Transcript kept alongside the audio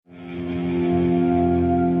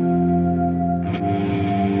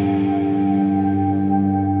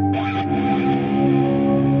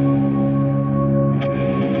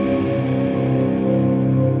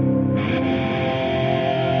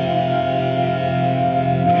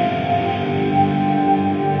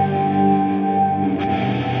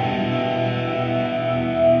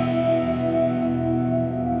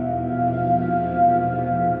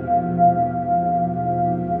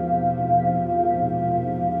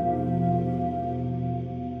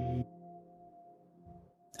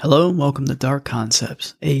Hello and welcome to Dark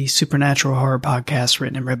Concepts, a supernatural horror podcast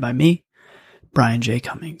written and read by me, Brian J.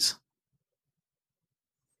 Cummings.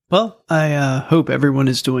 Well, I hope everyone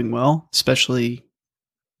is doing well, especially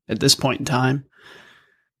at this point in time.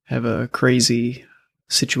 Have a crazy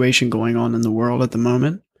situation going on in the world at the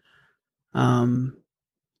moment.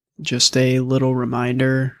 Just a little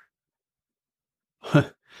reminder,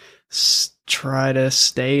 try to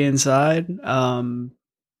stay inside.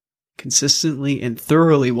 Consistently and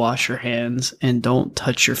thoroughly wash your hands and don't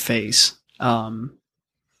touch your face. I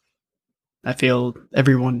feel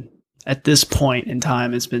everyone at this point in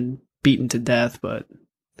time has been beaten to death, but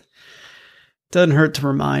it doesn't hurt to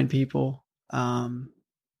remind people. But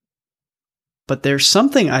there's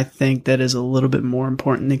something I think that is a little bit more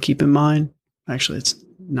important to keep in mind. Actually, it's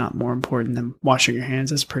not more important than washing your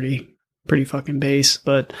hands. It's pretty fucking base,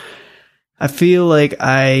 but I feel like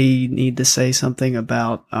I need to say something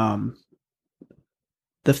about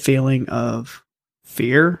the feeling of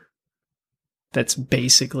fear that's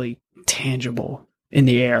basically tangible in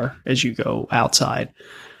the air as you go outside.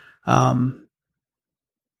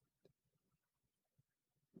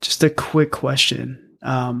 Just a quick question.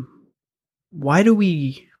 Why do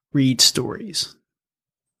we read stories?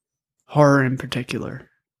 Horror in particular.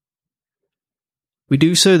 We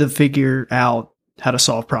do so to figure out how to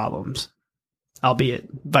solve problems, albeit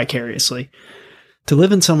vicariously, to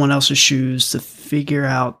live in someone else's shoes, to figure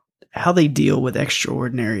out how they deal with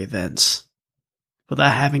extraordinary events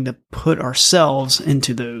without having to put ourselves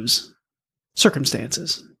into those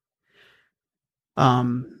circumstances.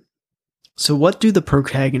 So what do the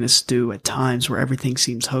protagonists do at times where everything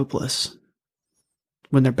seems hopeless?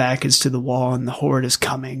 When their back is to the wall and the horde is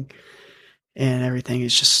coming and everything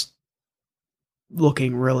is just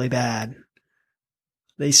looking really bad.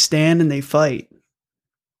 They stand and they fight.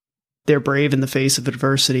 They're brave in the face of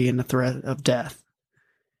adversity and the threat of death.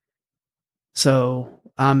 So,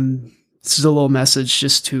 this is a little message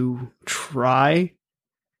just to try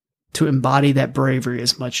to embody that bravery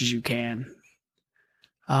as much as you can.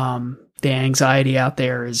 The anxiety out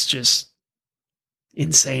there is just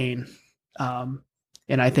insane. And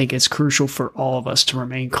I think it's crucial for all of us to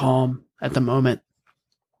remain calm at the moment.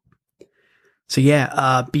 So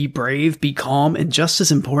yeah, be brave, be calm, and just as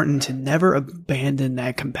important, to never abandon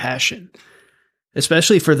that compassion,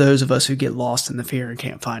 especially for those of us who get lost in the fear and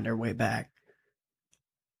can't find our way back.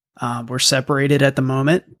 We're separated at the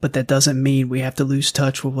moment, but that doesn't mean we have to lose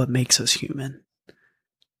touch with what makes us human.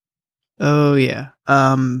 Oh yeah.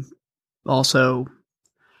 Also,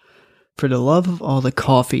 for the love of all the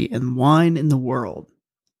coffee and wine in the world,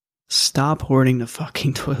 stop hoarding the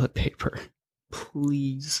fucking toilet paper.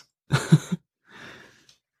 Please.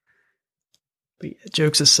 But yeah,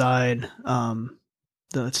 jokes aside,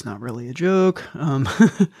 though it's not really a joke,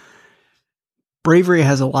 bravery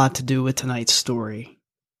has a lot to do with tonight's story,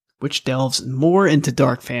 which delves more into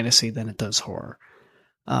dark fantasy than it does horror.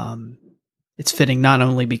 It's fitting not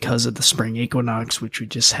only because of the spring equinox, which we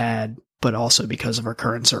just had, but also because of our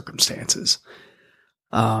current circumstances.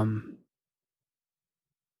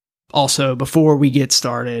 Also, before we get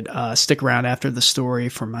started, stick around after the story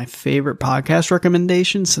for my favorite podcast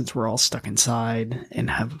recommendation, since we're all stuck inside and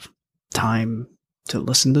have time to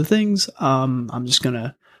listen to things. I'm just going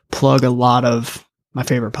to plug a lot of my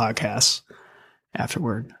favorite podcasts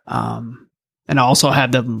afterward. And I also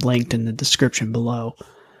have them linked in the description below.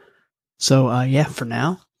 So, yeah, for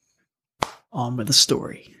now, on with the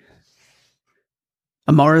story.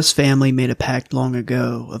 Amara's family made a pact long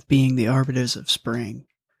ago of being the arbiters of spring.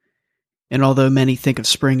 And although many think of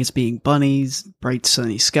spring as being bunnies, bright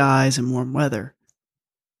sunny skies, and warm weather,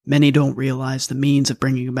 many don't realize the means of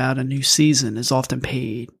bringing about a new season is often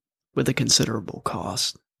paid with a considerable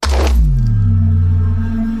cost.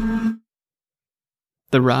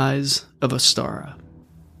 The Rise of Ostara.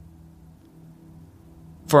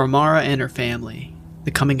 For Amara and her family,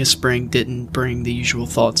 the coming of spring didn't bring the usual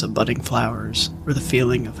thoughts of budding flowers or the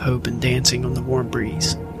feeling of hope and dancing on the warm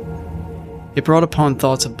breeze. It brought upon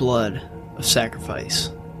thoughts of blood, of sacrifice,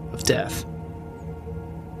 of death.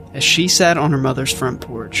 As she sat on her mother's front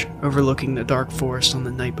porch, overlooking the dark forest on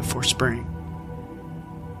the night before spring,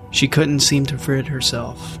 she couldn't seem to rid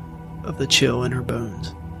herself of the chill in her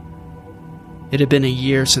bones. It had been a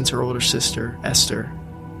year since her older sister, Esther,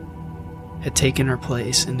 had taken her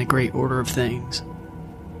place in the great order of things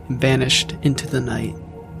and vanished into the night,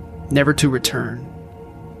 never to return.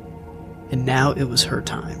 And now it was her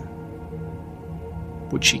time.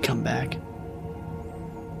 Would she come back?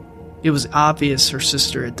 It was obvious her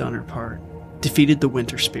sister had done her part, defeated the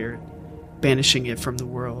winter spirit, banishing it from the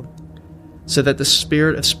world, so that the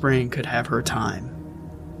spirit of spring could have her time.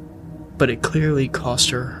 but it clearly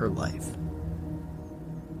cost her her life.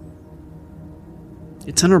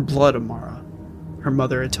 "It's in her blood, Amara," her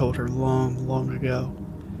mother had told her long, long ago,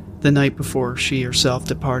 the night before she herself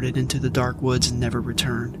departed into the dark woods and never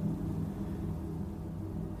returned.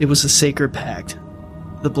 It was a sacred pact,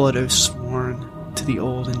 the blood oath sworn to the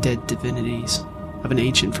old and dead divinities of an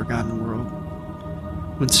ancient forgotten world,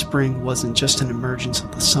 when spring wasn't just an emergence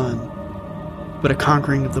of the sun, but a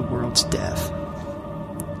conquering of the world's death,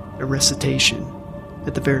 a recitation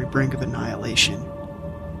at the very brink of annihilation.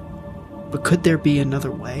 But could there be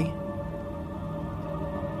another way?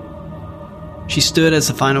 She stood as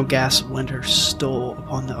the final gasp of winter stole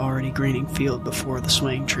upon the already greening field before the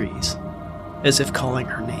swaying trees, as if calling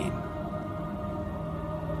her name.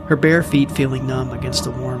 Her bare feet feeling numb against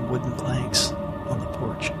the warm wooden planks on the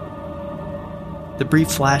porch. The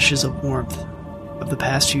brief flashes of warmth of the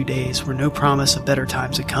past few days were no promise of better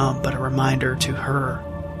times to come, but a reminder to her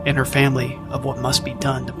and her family of what must be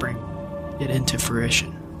done to bring it into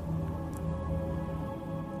fruition.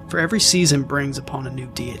 For every season brings upon a new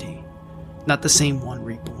deity, not the same one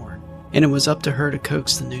reborn, and it was up to her to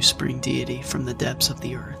coax the new spring deity from the depths of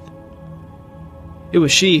the earth. It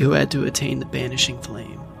was she who had to attain the banishing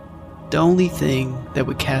flame, the only thing that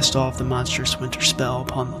would cast off the monstrous winter spell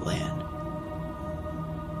upon the land.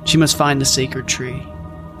 She must find the sacred tree,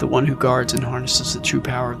 the one who guards and harnesses the true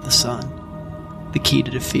power of the sun, the key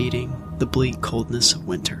to defeating the bleak coldness of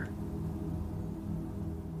winter.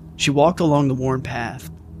 She walked along the worn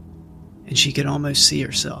path, and she could almost see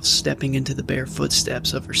herself stepping into the bare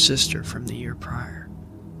footsteps of her sister from the year prior.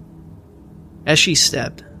 As she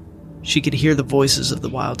stepped, she could hear the voices of the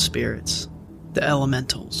wild spirits, the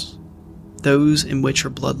elementals, those in which her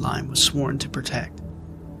bloodline was sworn to protect.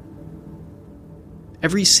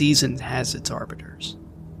 Every season has its arbiters,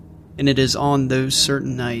 and it is on those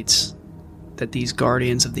certain nights that these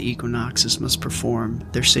guardians of the equinoxes must perform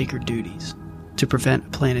their sacred duties to prevent a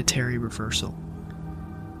planetary reversal.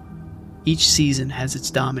 Each season has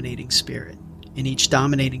its dominating spirit, and each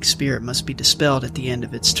dominating spirit must be dispelled at the end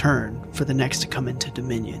of its turn for the next to come into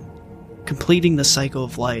dominion, completing the cycle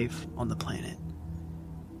of life on the planet.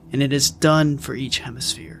 And it is done for each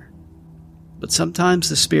hemisphere. But sometimes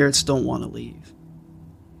the spirits don't want to leave,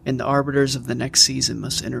 and the arbiters of the next season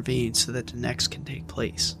must intervene so that the next can take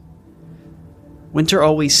place. Winter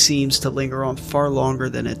always seems to linger on far longer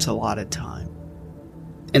than its allotted time,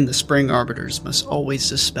 and the spring arbiters must always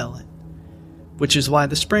dispel it, which is why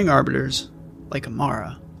the spring arbiters, like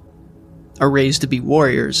Amara, are raised to be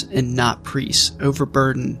warriors and not priests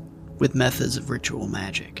overburdened with methods of ritual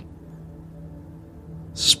magic.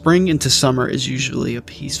 Spring into summer is usually a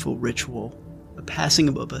peaceful ritual, a passing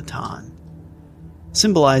of a baton,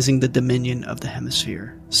 symbolizing the dominion of the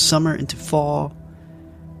hemisphere. Summer into fall,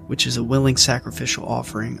 which is a willing sacrificial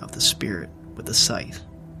offering of the spirit with a scythe.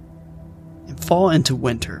 And fall into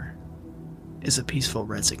winter is a peaceful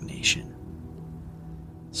resignation.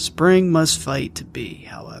 Spring must fight to be,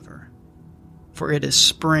 however, for it is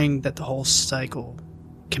spring that the whole cycle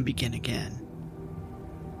can begin again.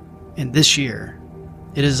 And this year,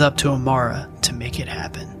 it is up to Amara to make it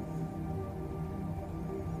happen.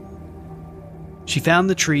 She found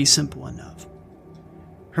the tree simple enough.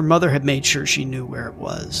 Her mother had made sure she knew where it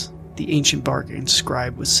was, the ancient bark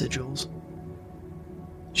inscribed with sigils.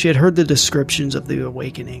 She had heard the descriptions of the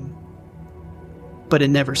awakening, but had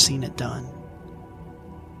never seen it done.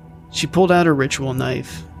 She pulled out her ritual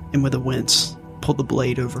knife, and with a wince, pulled the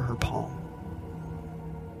blade over her palm.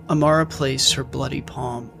 Amara placed her bloody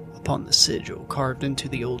palm upon the sigil carved into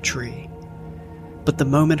the old tree, but the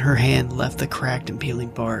moment her hand left the cracked and peeling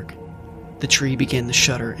bark, the tree began to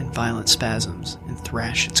shudder in violent spasms and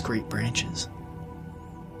thrash its great branches.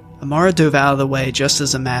 Amara dove out of the way just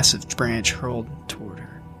as a massive branch hurled toward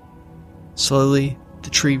her. Slowly, the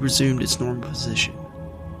tree resumed its normal position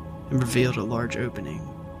and revealed a large opening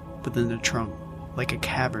within the trunk, like a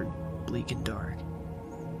cavern, bleak and dark.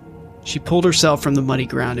 She pulled herself from the muddy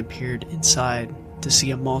ground and peered inside to see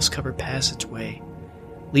a moss-covered passageway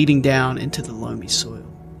leading down into the loamy soil.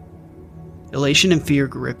 Elation and fear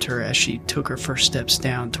gripped her as she took her first steps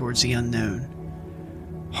down towards the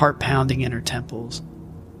unknown, heart pounding in her temples,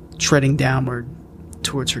 treading downward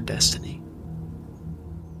towards her destiny.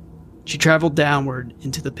 She traveled downward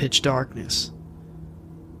into the pitch darkness,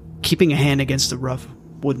 keeping a hand against the rough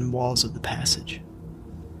wooden walls of the passage.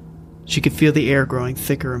 She could feel the air growing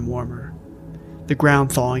thicker and warmer, the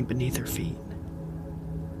ground thawing beneath her feet.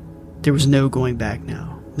 There was no going back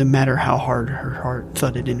now, no matter how hard her heart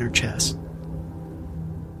thudded in her chest.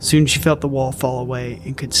 Soon she felt the wall fall away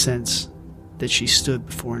and could sense that she stood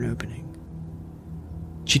before an opening.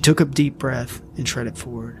 She took a deep breath and treaded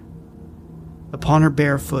forward, Upon her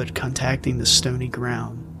bare foot contacting the stony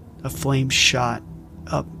ground, a flame shot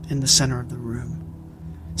up in the center of the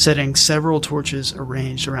room, setting several torches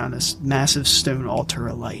arranged around a massive stone altar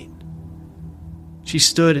alight. She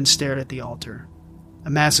stood and stared at the altar. A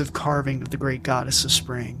massive carving of the great goddess of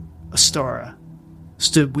spring, Ostara,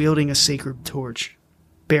 stood wielding a sacred torch,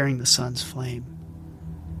 bearing the sun's flame.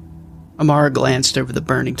 Amara glanced over the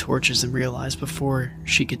burning torches and realized before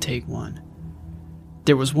she could take one,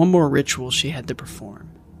 there was one more ritual she had to perform.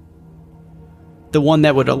 The one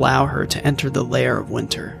that would allow her to enter the lair of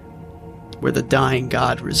Winter, where the dying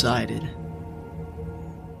god resided.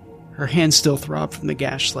 Her hand still throbbed from the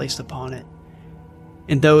gash sliced upon it,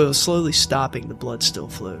 and though it was slowly stopping, the blood still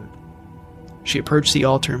flowed. She approached the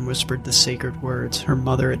altar and whispered the sacred words her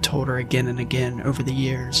mother had told her again and again over the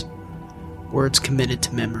years, words committed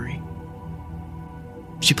to memory.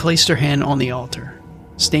 She placed her hand on the altar,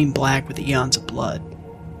 stained black with eons of blood,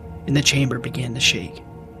 and the chamber began to shake.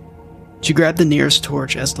 She grabbed the nearest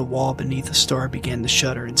torch as the wall beneath the star began to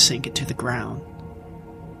shudder and sink into the ground.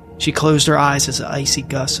 She closed her eyes as an icy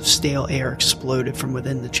gust of stale air exploded from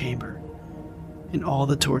within the chamber, and all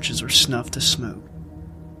the torches were snuffed to smoke,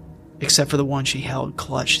 except for the one she held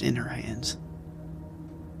clutched in her hands.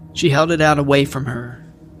 She held it out away from her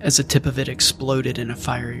as the tip of it exploded in a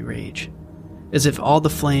fiery rage, as if all the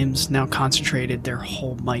flames now concentrated their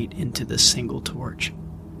whole might into this single torch.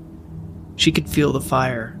 She could feel the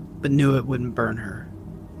fire, but knew it wouldn't burn her,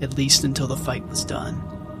 at least until the fight was done.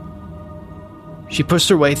 She pushed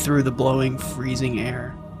her way through the blowing, freezing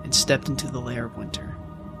air and stepped into the lair of Winter.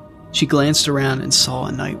 She glanced around and saw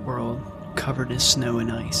a night world covered in snow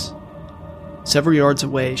and ice. Several yards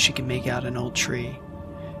away, she could make out an old tree,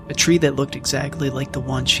 a tree that looked exactly like the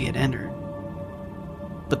one she had entered.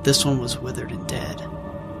 But this one was withered and dead,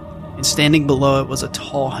 and standing below it was a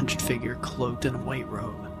tall, hunched figure cloaked in a white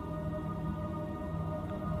robe.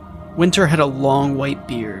 Winter had a long white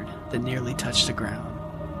beard that nearly touched the ground,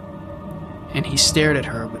 and he stared at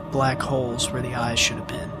her with black holes where the eyes should have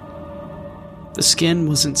been. The skin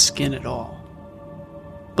wasn't skin at all,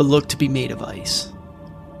 but looked to be made of ice.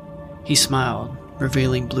 He smiled,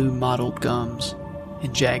 revealing blue mottled gums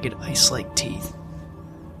and jagged ice-like teeth.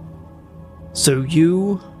 "So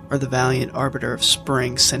you are the valiant arbiter of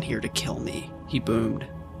spring sent here to kill me," he boomed,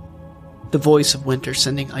 the voice of Winter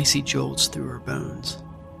sending icy jolts through her bones.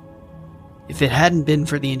 If it hadn't been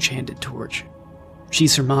for the enchanted torch, she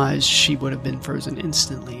surmised she would have been frozen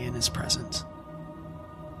instantly in his presence.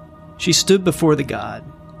 She stood before the god,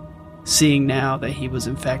 seeing now that he was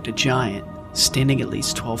in fact a giant, standing at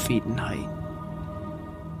least 12 feet in height.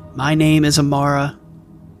 "My name is Amara,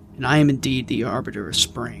 and I am indeed the arbiter of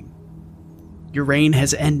spring. Your reign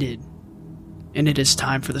has ended, and it is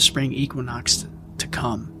time for the spring equinox to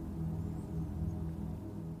come.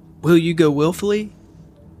 Will you go willfully,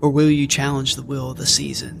 or will you challenge the will of the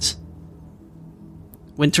seasons?"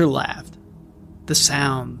 Winter laughed, the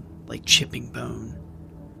sound like chipping bone.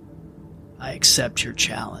 "I accept your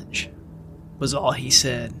challenge," was all he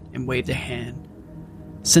said, and waved a hand,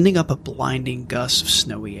 sending up a blinding gust of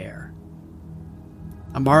snowy air.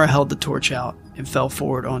 Amara held the torch out and fell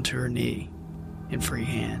forward onto her knee in free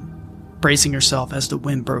hand, bracing herself as the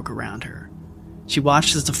wind broke around her. She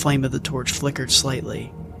watched as the flame of the torch flickered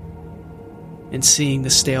slightly, and seeing the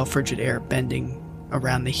stale, frigid air bending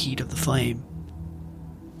around the heat of the flame.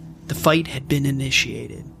 The fight had been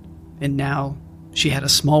initiated, and now she had a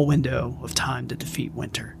small window of time to defeat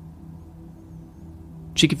Winter.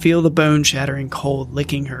 She could feel the bone-shattering cold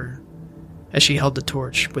licking her as she held the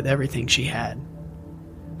torch with everything she had.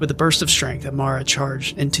 With a burst of strength, Amara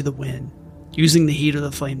charged into the wind, using the heat of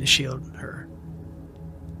the flame to shield her.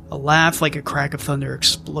 A laugh like a crack of thunder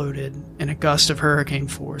exploded, and a gust of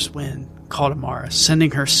hurricane-force wind caught Amara,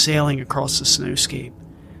 sending her sailing across the snowscape,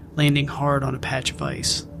 landing hard on a patch of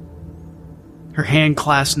ice. Her hand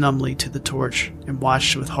clasped numbly to the torch and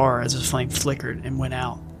watched with horror as the flame flickered and went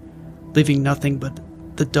out, leaving nothing but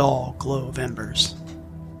the dull glow of embers.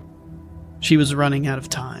 She was running out of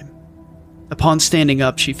time. Upon standing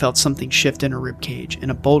up, she felt something shift in her ribcage,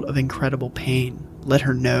 and a bolt of incredible pain let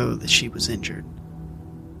her know that she was injured.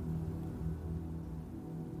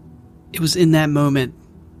 It was in that moment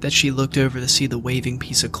that she looked over to see the waving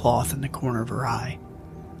piece of cloth in the corner of her eye.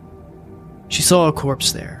 She saw a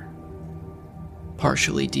corpse there,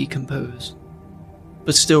 partially decomposed,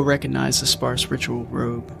 but still recognized the sparse ritual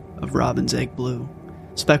robe of robin's egg blue,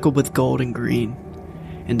 speckled with gold and green,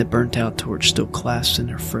 and the burnt-out torch still clasped in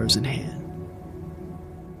her frozen hand.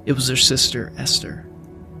 It was her sister, Esther,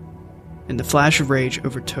 and the flash of rage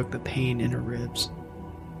overtook the pain in her ribs.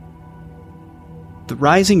 The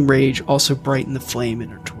rising rage also brightened the flame in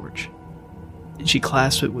her torch. and she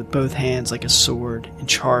clasped it with both hands like a sword and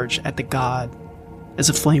charged at the god as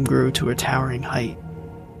the flame grew to a towering height.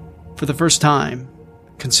 For the first time,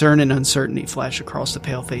 concern and uncertainty flashed across the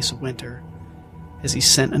pale face of Winter as he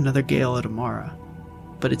sent another gale at Amara,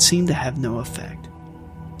 but it seemed to have no effect,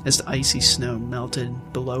 as the icy snow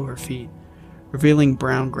melted below her feet, revealing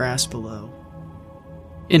brown grass below.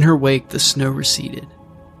 In her wake, the snow receded,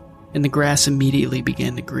 and the grass immediately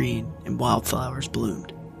began to green and wildflowers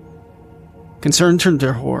bloomed. Concern turned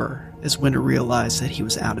to horror as Winter realized that he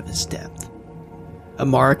was out of his depth.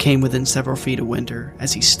 Amara came within several feet of Winter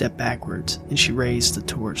as he stepped backwards, and she raised the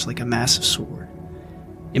torch like a massive sword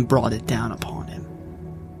and brought it down upon him.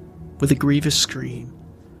 With a grievous scream,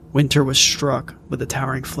 Winter was struck with a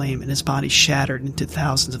towering flame and his body shattered into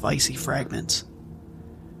thousands of icy fragments.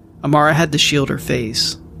 Amara had to shield her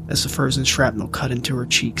face as the frozen shrapnel cut into her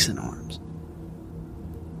cheeks and arms.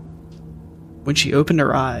 When she opened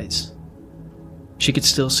her eyes, she could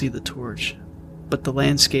still see the torch, but the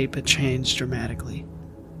landscape had changed dramatically.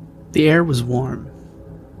 The air was warm,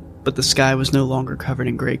 but the sky was no longer covered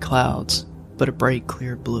in gray clouds, but a bright,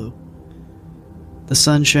 clear blue. The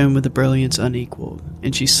sun shone with a brilliance unequaled,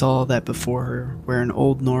 and she saw that before her, where an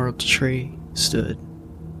old gnarled tree stood,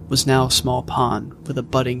 was now a small pond with a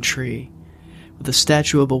budding tree, with a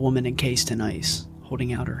statue of a woman encased in ice,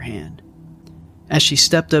 holding out her hand. As she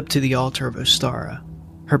stepped up to the altar of Ostara,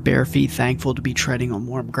 her bare feet thankful to be treading on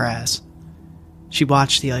warm grass, she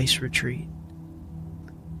watched the ice retreat.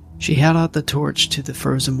 She held out the torch to the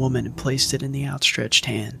frozen woman and placed it in the outstretched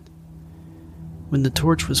hand. When the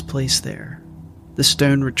torch was placed there, the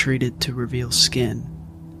stone retreated to reveal skin,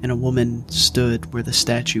 and a woman stood where the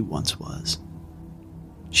statue once was.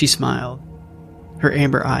 She smiled, her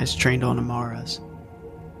amber eyes trained on Amara's.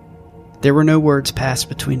 There were no words passed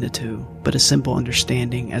between the two, but a simple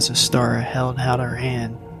understanding as Ostara held out her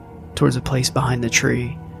hand towards a place behind the tree,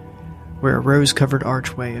 where a rose-covered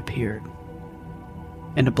archway appeared,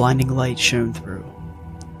 and a blinding light shone through.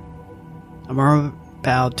 Amara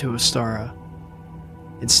bowed to Ostara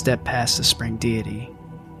and stepped past the spring deity,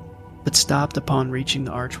 but stopped upon reaching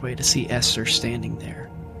the archway to see Esther standing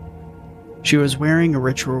there. She was wearing a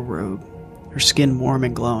ritual robe, her skin warm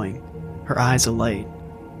and glowing, her eyes alight,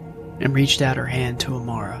 and reached out her hand to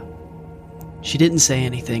Amara. She didn't say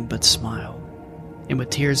anything but smiled, and with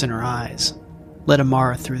tears in her eyes, led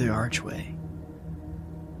Amara through the archway.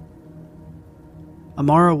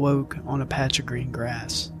 Amara woke on a patch of green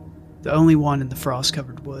grass, the only one in the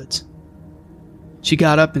frost-covered woods. She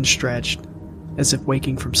got up and stretched, as if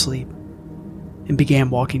waking from sleep, and began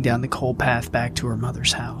walking down the cold path back to her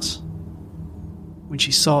mother's house. When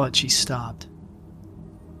she saw it, she stopped.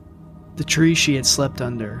 The tree she had slept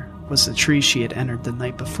under was the tree she had entered the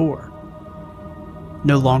night before,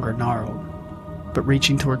 no longer gnarled, but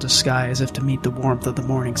reaching towards the sky as if to meet the warmth of the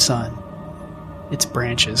morning sun, its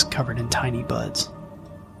branches covered in tiny buds.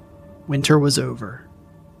 Winter was over.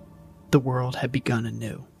 The world had begun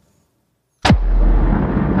anew.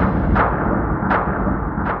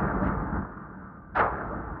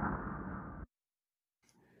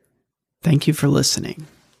 Thank you for listening.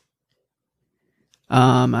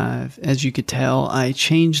 As you could tell, I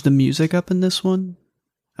changed the music up in this one.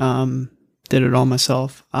 Did it all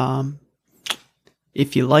myself.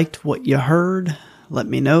 If you liked what you heard, let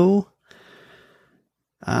me know.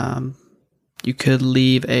 You could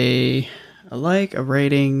leave a like, a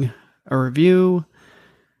rating, a review,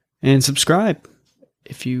 and subscribe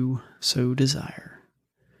if you so desire.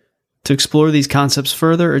 To explore these concepts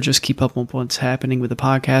further or just keep up with what's happening with the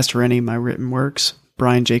podcast or any of my written works,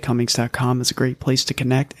 BrianJCummings.com is a great place to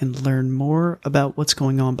connect and learn more about what's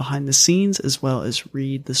going on behind the scenes, as well as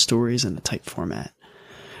read the stories in a typed format.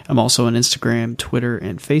 I'm also on Instagram, Twitter,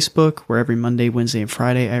 and Facebook, where every Monday, Wednesday, and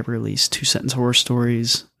Friday I release 2-sentence horror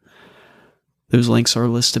stories. Those links are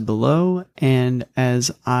listed below, and as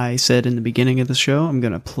I said in the beginning of the show, I'm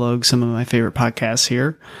going to plug some of my favorite podcasts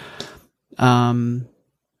here.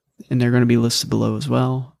 And they're going to be listed below as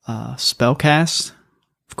well. Spellcast,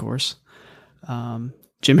 of course.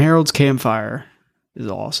 Jim Harold's Campfire is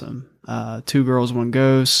awesome. Two Girls, One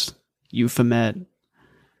Ghost, Euphemet,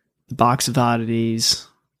 The Box of Oddities,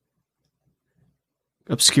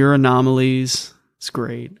 Obscure Anomalies. It's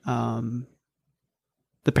great.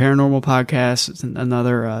 The Paranormal Podcast is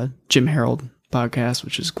another Jim Harold podcast,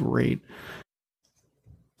 which is great.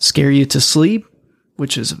 Scare You to Sleep,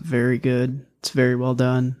 which is very good. It's very well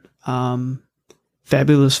done.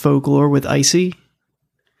 Fabulous Folklore with Icy,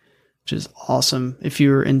 which is awesome. If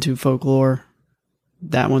you're into folklore,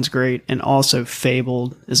 that one's great. And also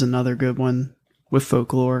Fabled is another good one with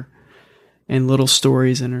folklore and little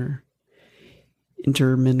stories in her.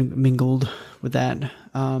 intermingled with that.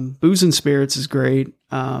 Booze and Spirits is great.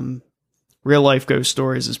 Real Life Ghost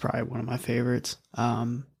Stories is probably one of my favorites.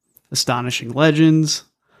 Astonishing Legends,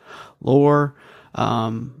 Lore,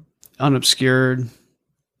 Unobscured,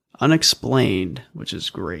 Unexplained, which is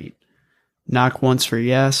great. Knock Once for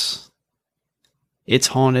Yes. It's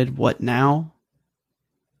Haunted, What Now?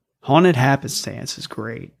 Haunted Happenstance is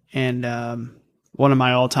great. And one of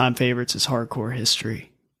my all-time favorites is Hardcore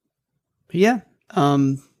History. But yeah,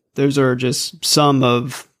 those are just some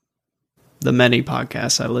of the many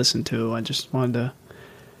podcasts I listen to. I just wanted to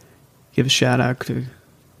give a shout out to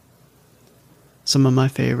some of my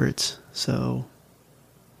favorites. So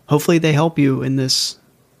hopefully they help you in this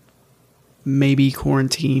maybe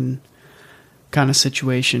quarantine kind of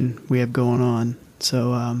situation we have going on.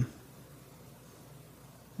 So,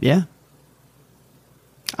 yeah.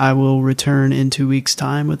 I will return in 2 weeks'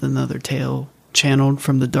 time with another tale channeled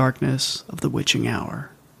from the darkness of the witching hour.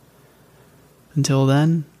 Until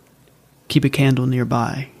then, keep a candle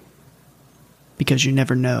nearby, because you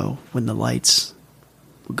never know when the lights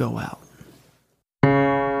will go out.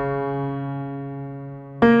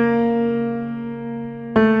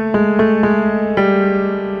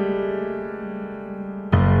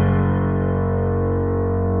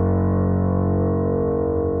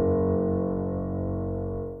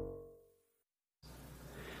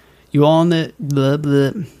 You on it?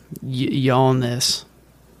 You on this?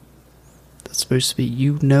 That's supposed to be,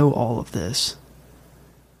 you know all of this.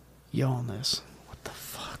 You on this?